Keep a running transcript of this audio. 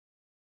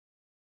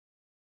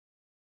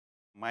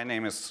My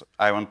name is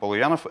Ivan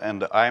Poluyanov,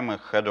 and I'm a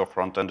head of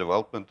front-end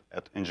development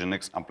at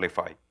NGINX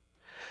Amplify.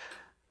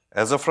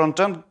 As a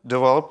front-end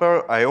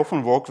developer, I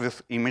often work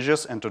with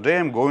images, and today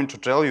I'm going to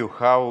tell you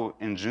how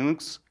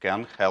NGINX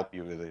can help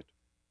you with it.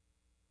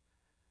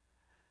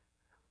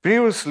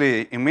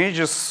 Previously,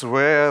 images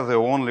were the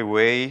only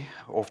way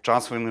of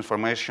transferring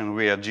information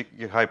via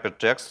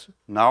hypertext.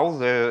 Now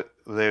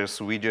there's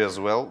video as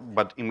well,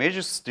 but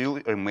images still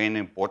remain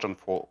important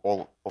for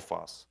all of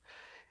us.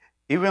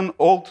 Even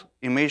old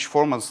image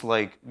formats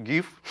like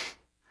GIF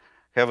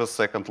have a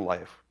second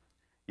life.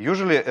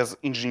 Usually, as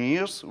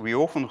engineers, we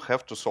often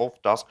have to solve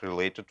tasks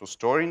related to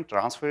storing,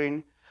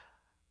 transferring,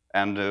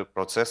 and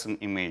processing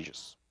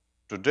images.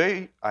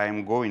 Today, I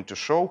am going to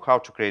show how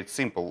to create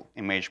simple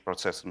image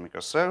processing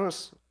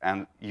microservice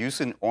and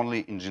using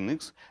only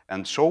NGINX,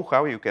 and show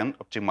how you can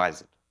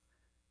optimize it.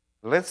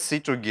 Let's see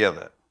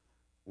together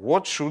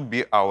what should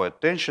be our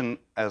attention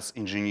as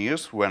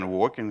engineers when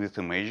working with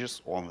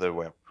images on the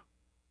web.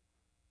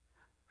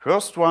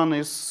 First one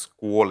is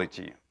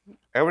quality.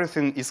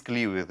 Everything is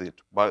clear with it,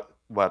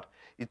 but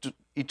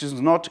it is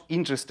not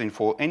interesting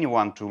for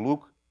anyone to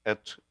look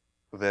at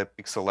the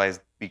pixelized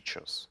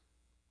pictures.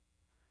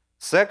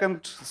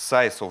 Second,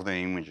 size of the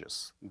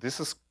images. This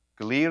is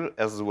clear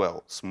as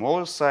well.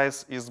 Smaller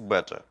size is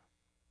better.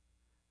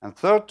 And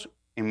third,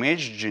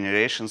 image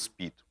generation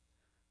speed.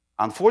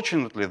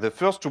 Unfortunately, the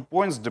first 2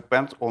 points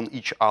depend on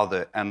each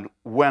other, and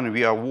when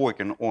we are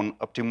working on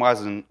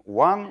optimizing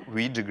one,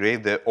 we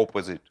degrade the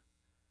opposite.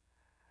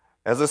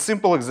 As a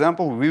simple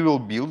example, we will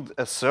build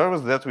a service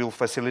that will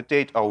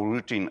facilitate our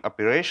routine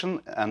operation,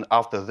 and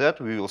after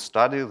that, we will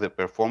study the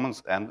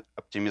performance and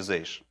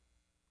optimization.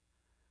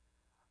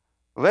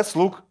 Let's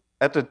look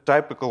at a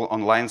typical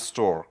online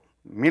store.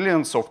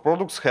 Millions of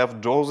products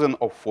have dozens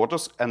of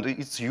photos, and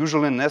it's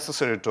usually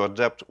necessary to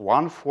adapt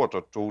one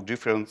photo to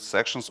different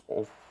sections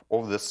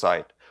of the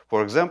site.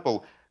 For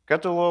example,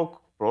 catalog,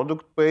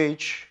 product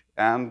page,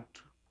 and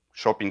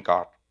shopping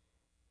cart.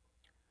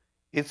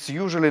 It's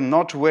usually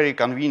not very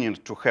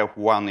convenient to have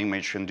one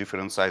image in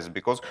different sizes,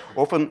 because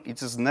often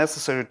it is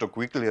necessary to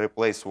quickly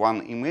replace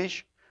one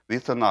image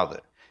with another.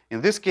 In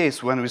this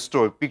case, when we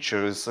store a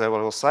picture with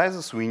several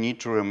sizes, we need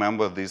to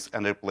remember this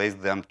and replace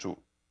them too.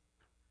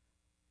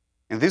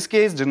 In this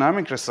case,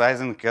 dynamic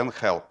resizing can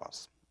help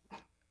us.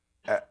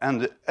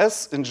 And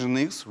as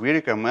NGINX, we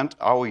recommend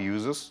our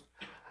users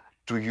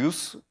to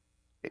use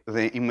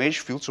the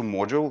Imagefilter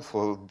module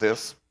for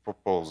these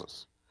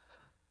purposes.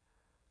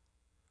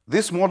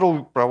 This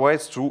module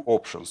provides two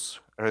options,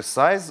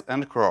 resize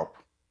and crop.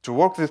 To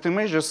work with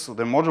images,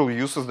 the module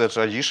uses the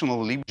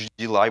traditional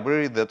libgd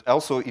library that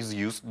also is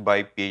used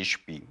by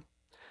PHP.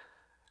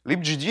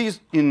 libgd,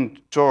 in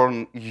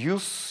turn,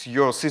 use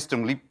your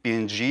system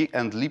libpng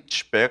and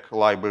mozjpeg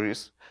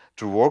libraries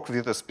to work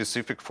with a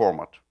specific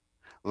format.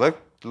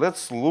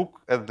 Let's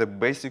look at the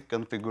basic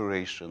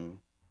configuration.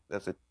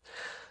 That's it.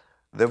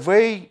 The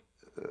way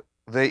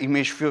the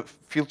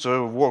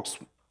Imagefilter works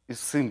is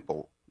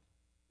simple.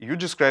 You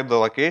describe the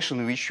location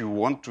in which you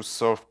want to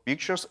serve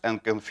pictures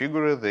and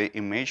configure the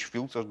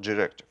Imagefilter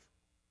directive.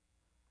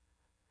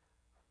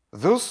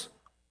 Thus,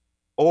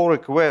 all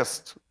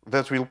requests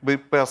that will be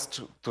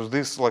passed to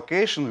this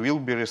location will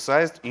be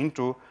resized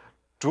into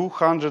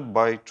 200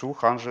 by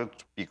 200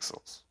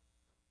 pixels.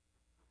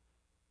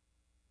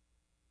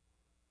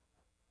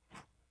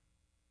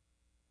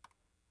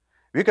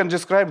 We can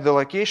describe the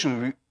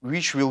location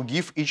which will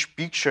give each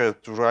picture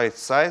the right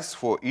size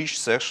for each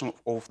section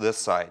of the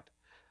site,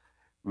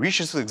 which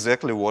is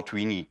exactly what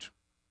we need.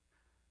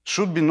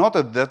 Should be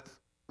noted that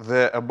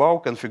the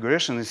above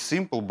configuration is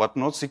simple but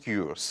not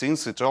secure,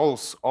 since it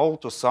allows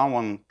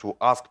someone to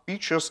ask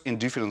pictures in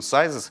different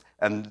sizes,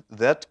 and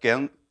that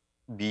can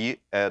be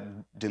a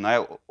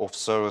denial of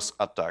service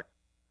attack.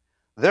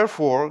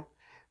 Therefore,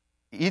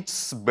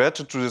 it's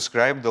better to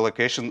describe the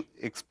location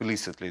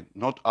explicitly,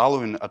 not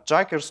allowing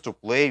attackers to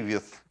play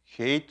with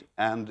height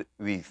and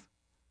width.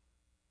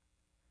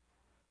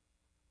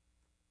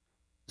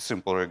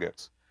 Simple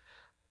regex.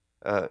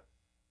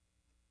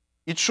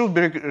 It should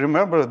be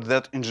remembered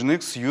that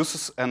NGINX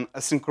uses an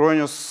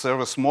asynchronous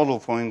service model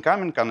for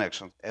incoming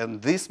connections,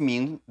 and this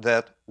means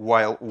that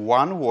while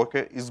one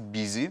worker is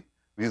busy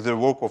with the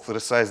work of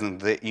resizing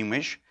the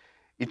image,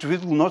 it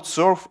will not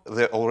serve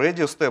the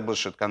already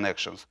established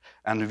connections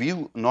and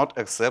will not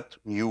accept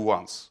new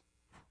ones.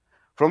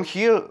 From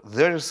here,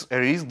 there is a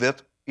risk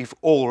that if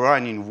all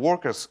running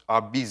workers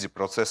are busy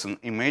processing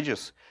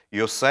images,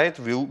 your site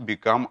will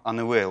become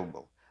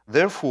unavailable.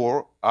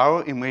 Therefore,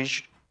 our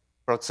image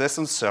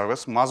processing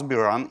service must be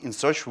run in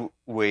such a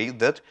way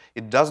that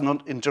it does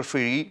not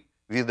interfere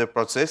with the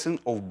processing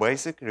of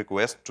basic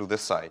requests to the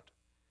site.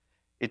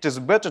 It is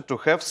better to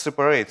have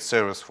separate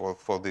service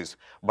for this,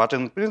 but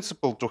in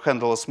principle, to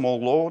handle a small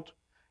load,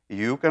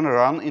 you can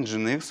run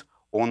NGINX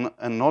on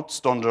a not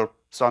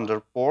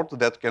standard port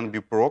that can be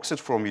proxied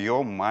from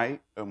your main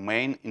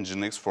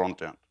NGINX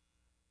frontend.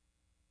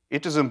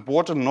 It is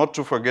important not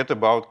to forget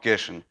about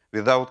caching.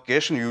 Without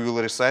caching, you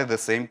will resize the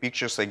same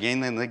pictures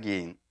again and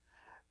again.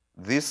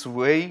 This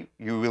way,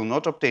 you will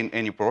not obtain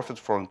any profit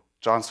from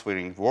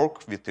transferring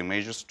work with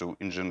images to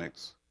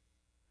NGINX.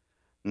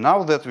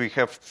 Now that we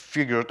have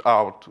figured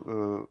out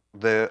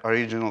the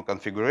original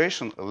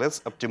configuration, let's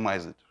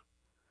optimize it.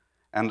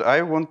 And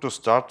I want to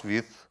start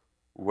with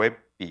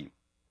WebP.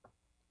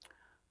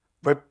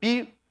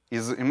 WebP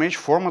is an image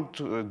format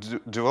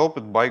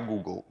developed by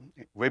Google.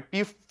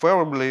 WebP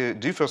favorably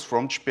differs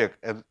from JPEG.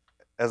 And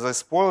as a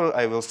spoiler,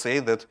 I will say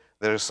that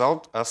the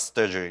result is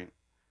staggering.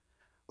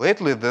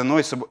 Lately, the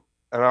noise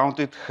around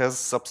it has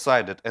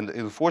subsided, and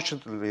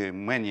unfortunately,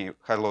 many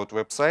high-load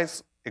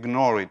websites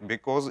ignore it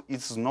because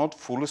it's not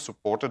fully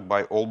supported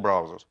by all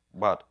browsers.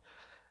 But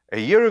a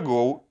year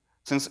ago,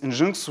 since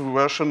NGINX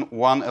version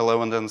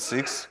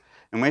 1.11.6,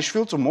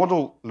 Imagefilter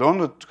model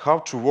learned how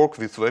to work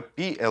with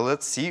WebP, and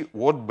let's see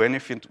what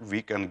benefit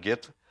we can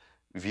get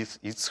with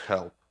its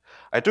help.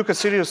 I took a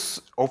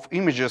series of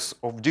images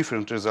of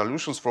different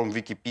resolutions from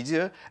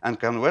Wikipedia and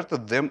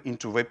converted them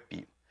into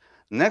WebP.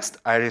 Next,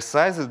 I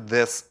resized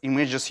these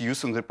images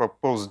using the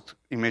proposed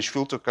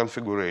Imagefilter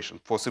configuration.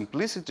 For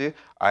simplicity,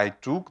 I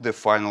took the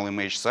final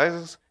image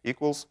sizes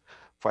equals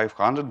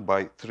 500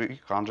 by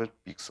 300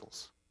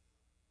 pixels.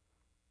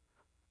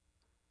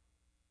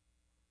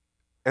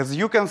 As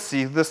you can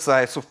see, the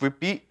size of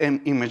WebP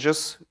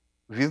images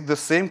with the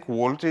same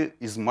quality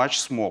is much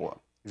smaller.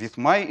 With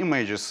my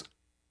images,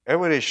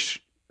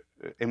 average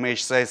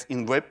image size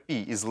in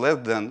WebP is less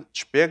than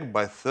JPEG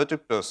by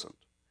 30%.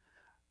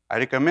 I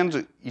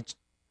recommend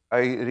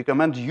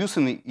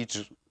using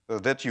it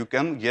that you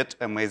can get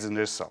amazing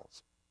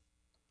results.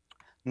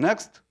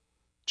 Next,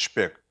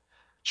 JPEG.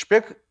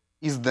 JPEG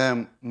is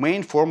the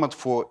main format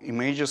for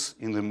images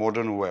in the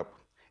modern web.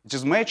 It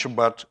is mature,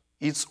 but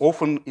it's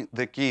often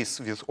the case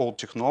with all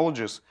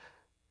technologies.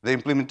 The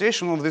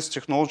implementation of this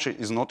technology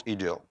is not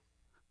ideal.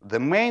 The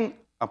main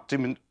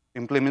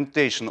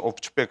implementation of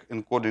JPEG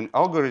encoding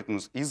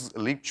algorithms is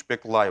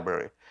libjpeg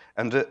library.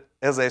 And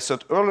as I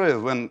said earlier,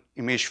 when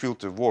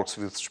Imagefilter works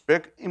with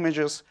JPEG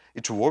images,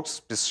 it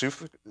works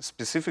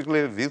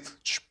specifically with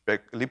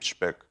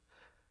libjpeg.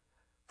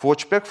 For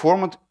JPEG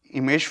format,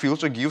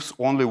 Imagefilter gives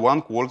only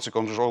one quality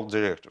control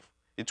directive.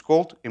 It's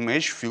called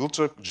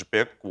Imagefilter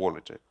JPEG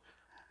quality.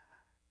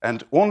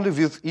 And only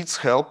with its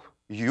help,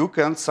 you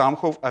can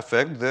somehow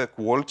affect the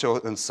quality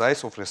and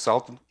size of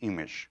resultant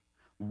image.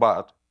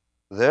 But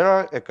there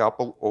are a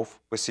couple of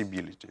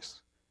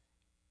possibilities.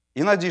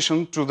 In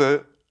addition to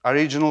the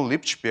original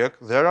libjpeg,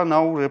 there are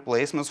now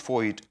replacements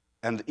for it,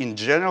 and in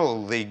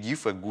general, they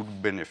give a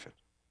good benefit.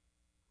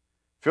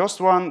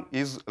 First one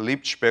is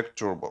libjpeg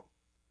turbo.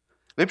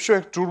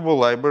 Libjpeg turbo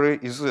library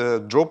is a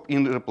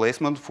drop-in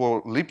replacement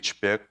for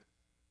libjpeg.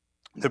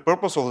 The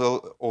purpose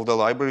of the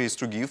library is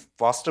to give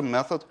faster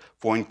method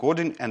for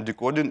encoding and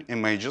decoding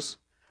images,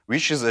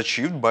 which is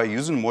achieved by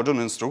using modern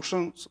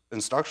instructions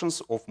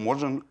of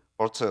modern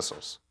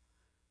processors.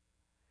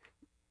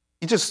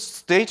 It is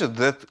stated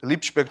that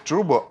libjpeg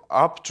turbo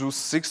up to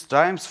 6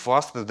 times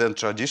faster than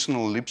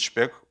traditional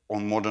libjpeg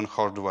on modern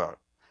hardware.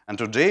 And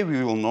today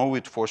we will know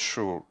it for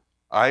sure.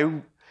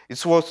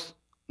 It's worth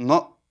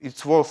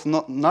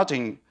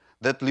noting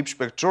that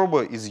libjpeg turbo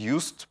is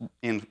used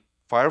in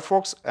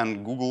Firefox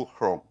and Google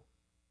Chrome.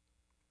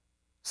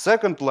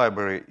 Second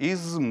library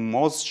is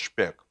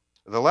mozjpeg.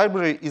 The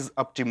library is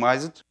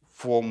optimized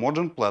for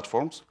modern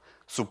platforms,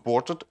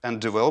 supported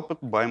and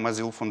developed by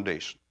Mozilla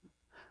Foundation.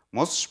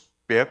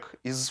 Mozjpeg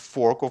is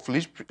fork of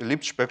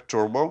libjpeg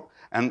turbo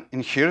and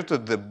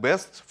inherited the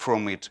best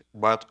from it,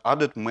 but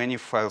added many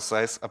file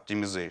size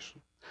optimization.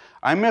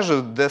 I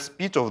measured the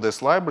speed of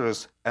these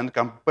libraries and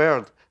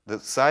compared the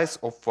size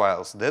of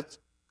files that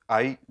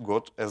I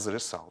got as a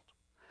result.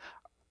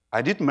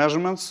 I did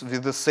measurements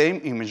with the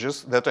same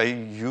images that I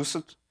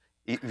used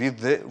with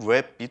the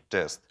WebP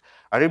test.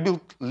 I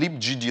rebuilt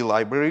libgd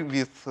library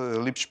with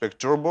libjpeg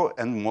turbo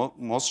and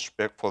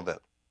mozjpeg for that.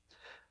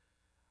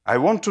 I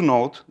want to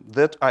note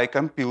that I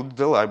compiled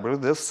the library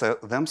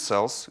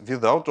themselves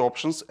without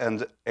options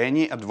and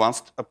any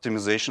advanced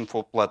optimization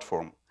for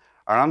platform.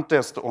 I ran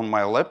tests on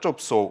my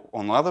laptop, so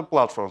on other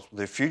platforms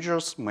the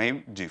features may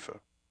differ.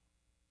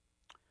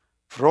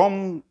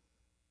 From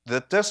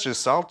the test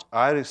result,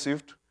 I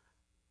received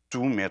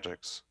 2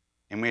 metrics: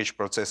 image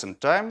processing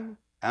time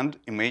and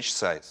image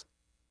size.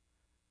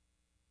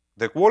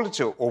 The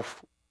quality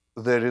of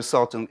the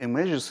resulting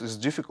images is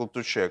difficult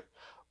to check,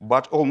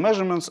 but all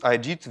measurements I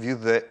did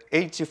with the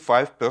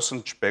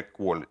 85% JPEG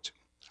quality.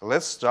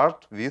 Let's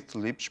start with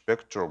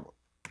libjpeg turbo.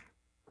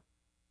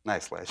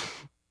 Nice slide.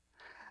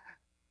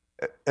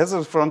 As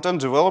a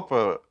front-end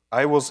developer,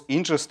 I was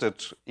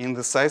interested in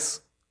the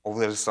size of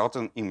the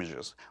resulting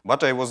images,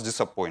 but I was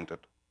disappointed.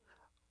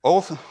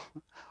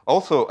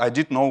 Although I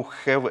did not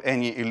have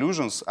any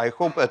illusions, I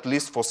hope at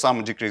least for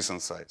some decrease in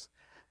size.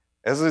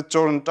 As it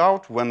turned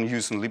out, when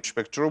using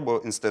libjpeg turbo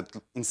instead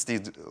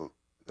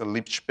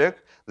libjpeg,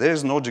 there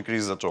is no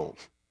decrease at all.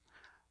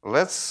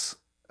 Let's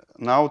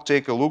now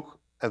take a look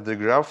at the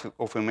graph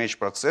of image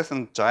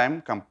processing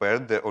time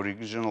compared to the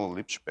original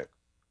libjpeg.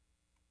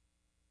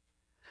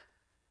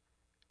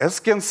 As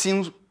can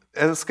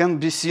as can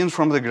be seen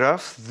from the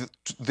graph,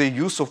 the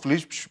use of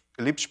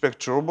LibSpec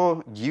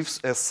Turbo gives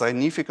a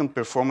significant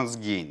performance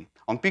gain.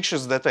 On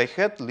pictures that I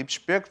had,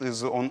 LibSpec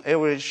is on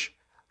average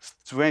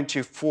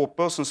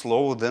 24%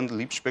 lower than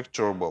LibSpec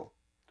Turbo.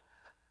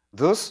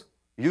 Thus,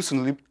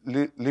 using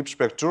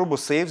LibSpec Turbo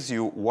saves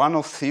you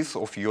 1/5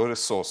 of your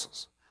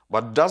resources,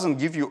 but doesn't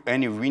give you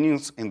any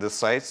winnings in the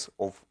size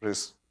of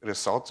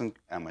resulting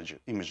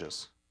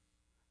images.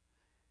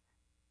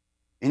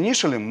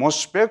 Initially,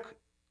 mozjpeg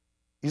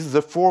is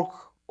the fork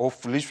of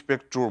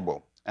LibSpec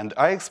Turbo, and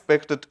I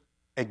expected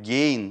a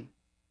gain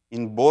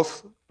in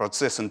both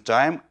processing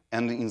time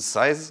and in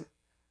size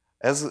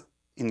as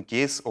in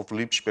case of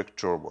LibSpec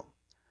Turbo.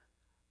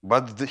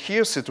 But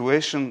here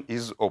situation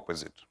is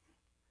opposite.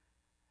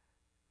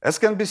 As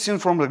can be seen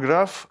from the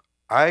graph,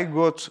 I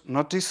got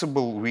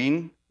noticeable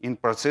win in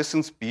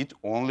processing speed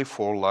only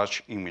for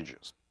large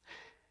images.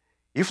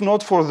 If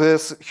not for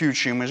these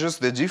huge images,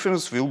 the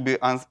difference will be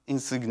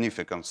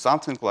insignificant,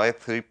 something like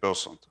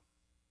 3%.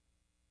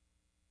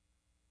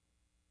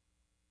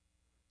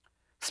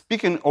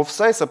 Speaking of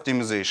size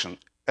optimization,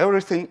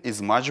 everything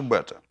is much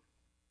better.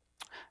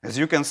 As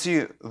you can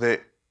see, the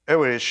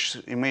average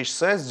image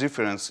size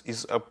difference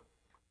is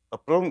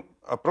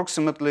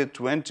approximately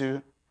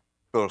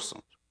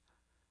 20%.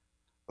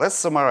 Let's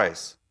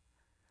summarize.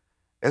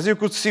 As you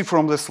could see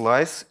from the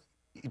slides,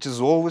 it is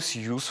always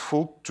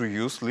useful to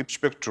use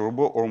LibSpec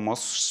Turbo or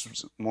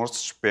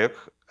mozjpeg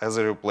as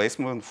a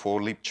replacement for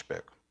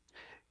LibSpec.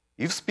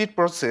 If speed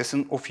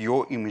processing of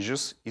your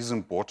images is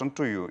important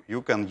to you,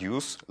 you can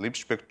use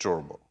LibSpec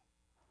Turbo.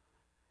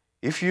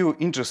 If you're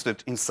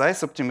interested in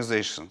size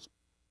optimization,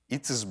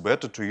 it is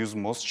better to use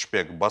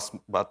mozjpeg,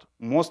 but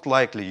most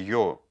likely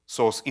your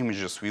source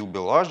images will be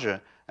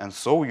larger, and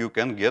so you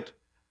can get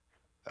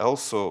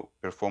also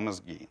performance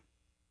gain.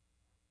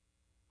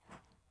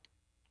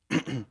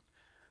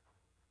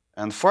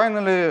 And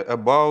finally,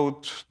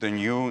 about the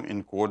new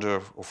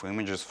encoder of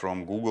images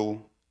from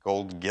Google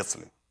called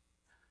guetzli.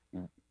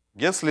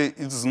 Guetzli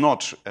is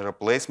not a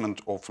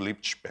replacement of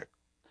LibSpec,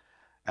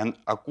 and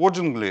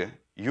accordingly,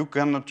 you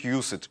cannot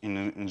use it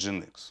in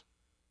NGINX.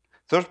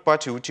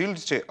 Third-party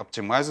utility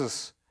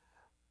optimizes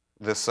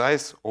the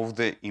size of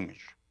the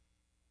image.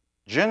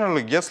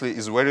 Generally, guetzli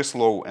is very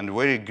slow and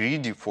very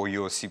greedy for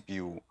your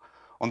CPU.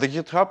 On the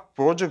GitHub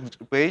project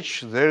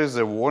page, there is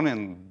a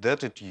warning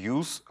that it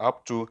uses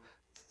up to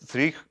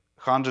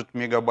 300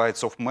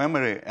 megabytes of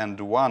memory and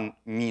 1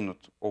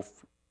 minute of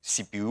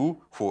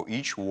CPU for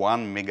each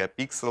 1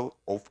 megapixel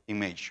of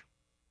image.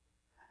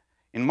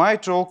 In my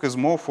talk is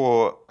more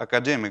for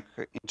academic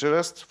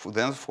interest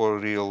than for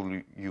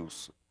real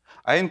use.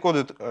 I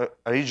encoded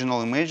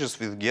original images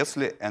with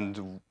guetzli,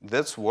 and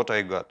that's what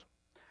I got.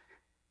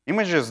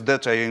 Images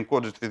that I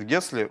encoded with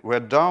guetzli were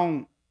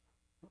down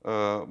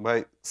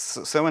by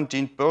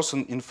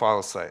 17% in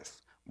file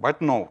size.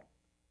 But no,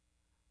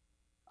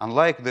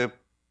 unlike the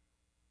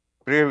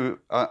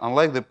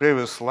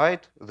previous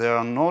slide, there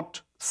are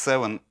not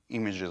 7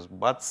 images,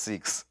 but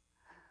 6.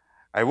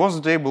 I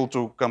wasn't able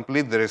to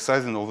complete the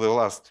resizing of the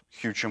last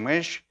huge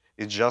image,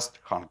 it just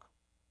hung.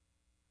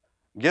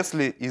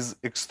 Guetzli is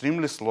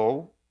extremely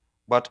slow,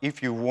 but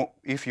if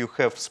you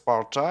have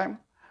spare time,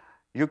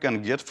 you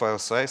can get file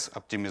size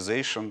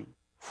optimization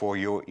for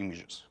your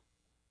images.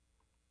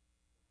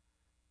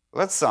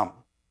 Let's sum.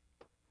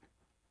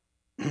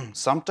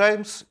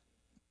 Sometimes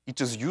it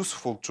is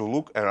useful to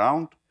look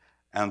around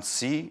and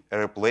see a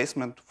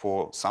replacement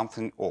for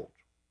something old.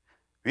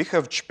 We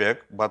have JPEG,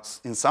 but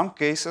in some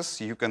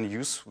cases you can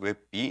use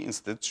WebP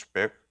instead of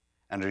JPEG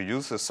and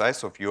reduce the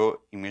size of your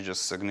images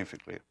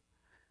significantly.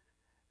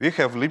 We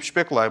have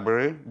LibSpec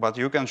library, but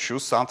you can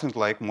choose something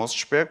like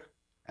mozjpeg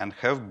and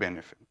have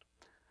benefit.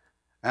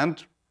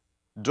 And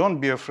don't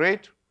be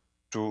afraid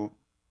to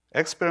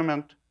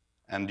experiment,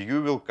 and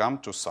you will come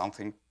to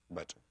something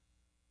better.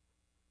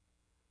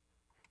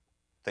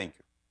 Thank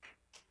you.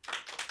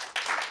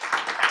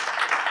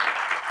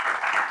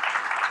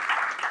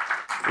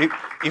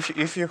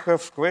 If you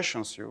have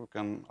questions, you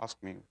can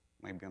ask me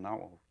maybe now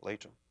or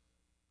later.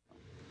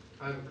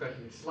 I have a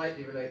question. It's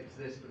slightly related to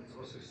this, but it's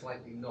also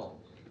slightly not.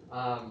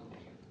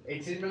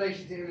 It's in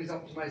relation to image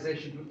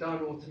optimization, but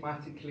done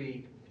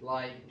automatically,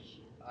 like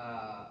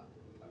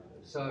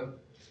so.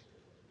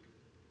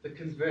 The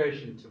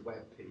conversion to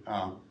WebP,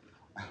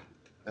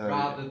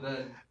 rather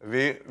than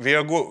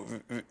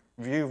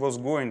we was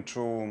going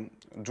to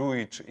do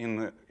it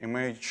in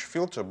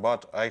Imagefilter,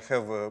 but I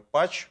have a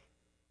patch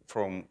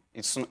from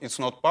it's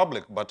not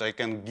public, but I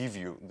can give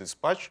you this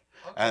patch,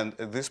 okay. And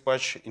this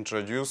patch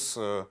introduce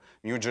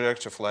new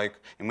directive like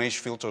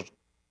Imagefilter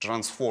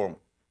transform,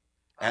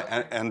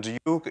 okay. and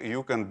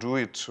you can do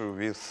it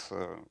with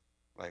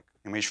like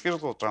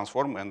Imagefilter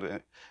transform,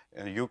 and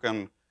you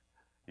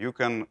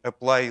can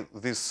apply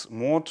this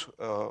mode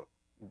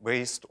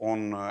based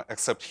on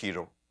accept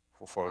hero,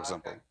 for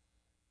example.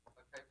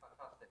 Okay,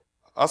 fantastic.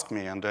 Ask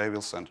me and I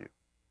will send you.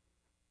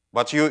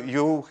 But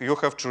you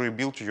have to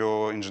rebuild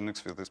your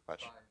NGINX with this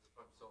patch.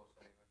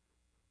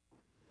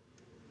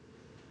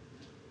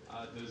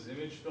 Does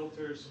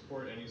Imagefilter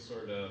support any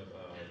sort of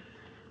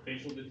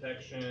facial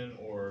detection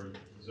or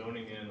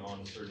zoning in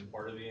on a certain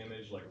part of the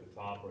image, like the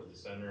top or the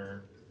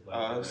center?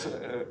 Again.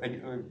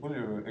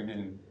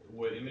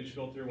 What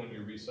Imagefilter, when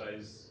you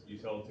resize, you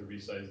tell it to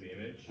resize the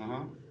image.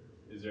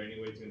 Is there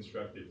any way to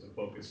instruct it to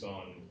focus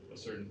on a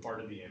certain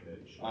part of the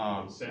image,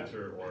 like the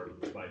center or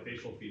by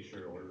facial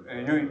feature, or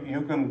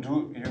you can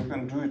do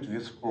it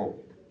with crop.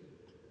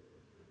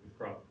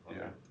 Crop. Okay.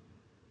 Yeah.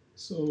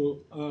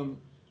 So,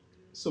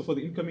 so for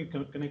the incoming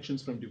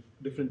connections from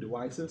different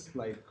devices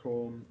like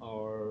Chrome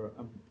or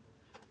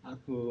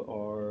Apple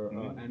or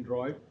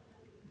Android,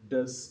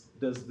 does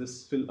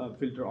this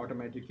filter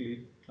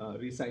automatically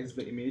resize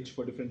the image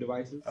for different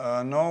devices?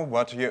 No,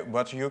 but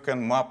you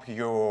can map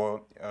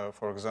your,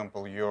 for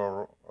example,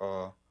 your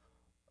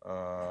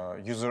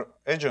user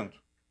agent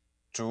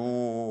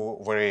to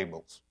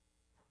variables.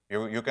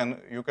 You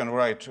can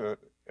write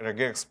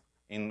regex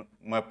in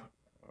map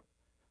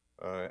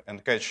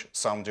and catch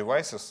some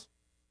devices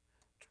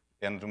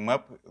and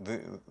map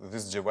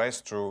this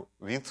device to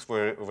width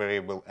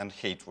variable and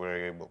height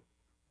variable.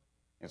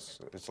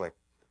 It's like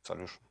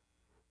solution.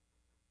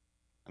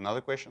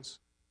 Another questions?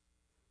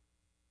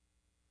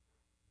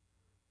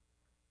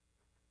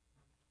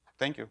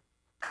 Thank you.